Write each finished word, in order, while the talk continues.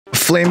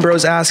Flame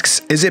Bros asks,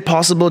 is it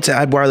possible to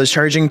add wireless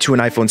charging to an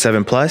iPhone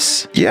 7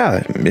 Plus?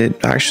 Yeah,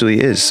 it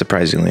actually is,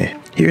 surprisingly.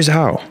 Here's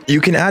how. You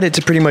can add it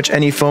to pretty much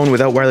any phone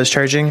without wireless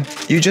charging.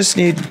 You just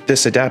need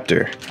this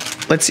adapter.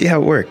 Let's see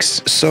how it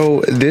works.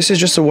 So this is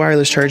just a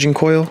wireless charging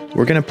coil.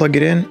 We're gonna plug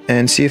it in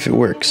and see if it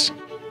works.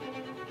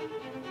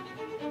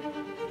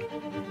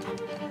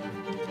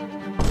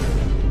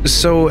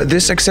 So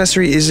this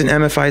accessory isn't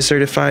MFI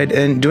certified,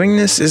 and doing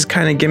this is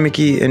kind of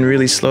gimmicky and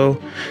really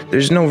slow.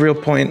 There's no real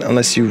point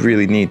unless you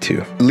really need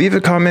to. Leave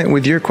a comment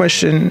with your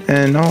question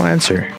and I'll answer.